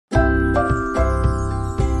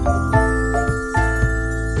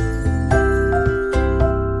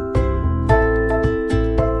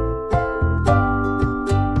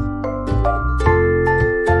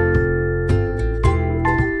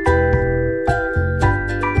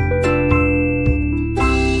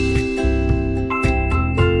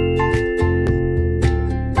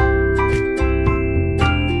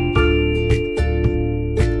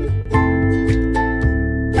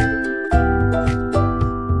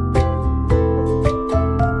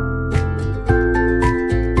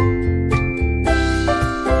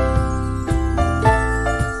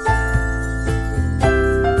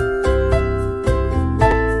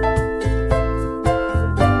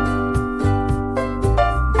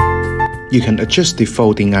You can adjust the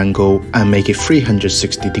folding angle and make it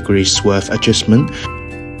 360 degrees worth adjustment.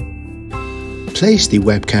 Place the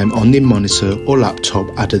webcam on the monitor or laptop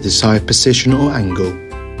at the desired position or angle.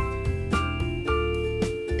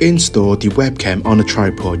 Install the webcam on a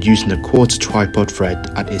tripod using a quarter tripod thread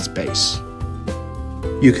at its base.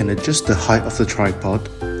 You can adjust the height of the tripod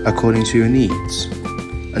according to your needs.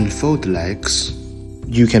 Unfold the legs.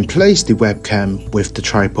 You can place the webcam with the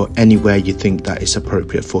tripod anywhere you think that is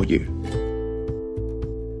appropriate for you.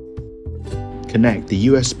 Connect the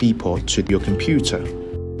USB port to your computer.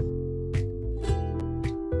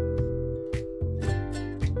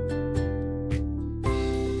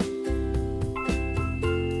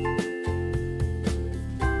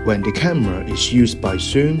 When the camera is used by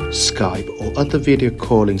Zoom, Skype or other video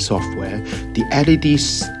calling software, the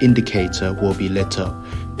LED indicator will be lit up,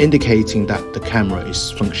 indicating that the camera is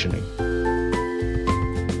functioning.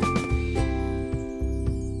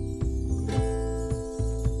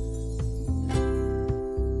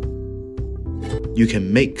 You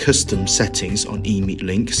can make custom settings on EMEET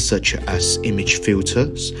links such as image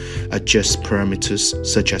filters, adjust parameters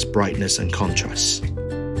such as brightness and contrast.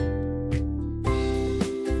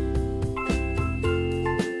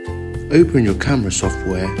 Open your camera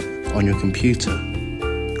software on your computer.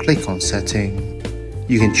 Click on Setting.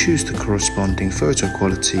 You can choose the corresponding photo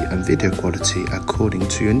quality and video quality according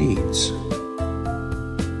to your needs.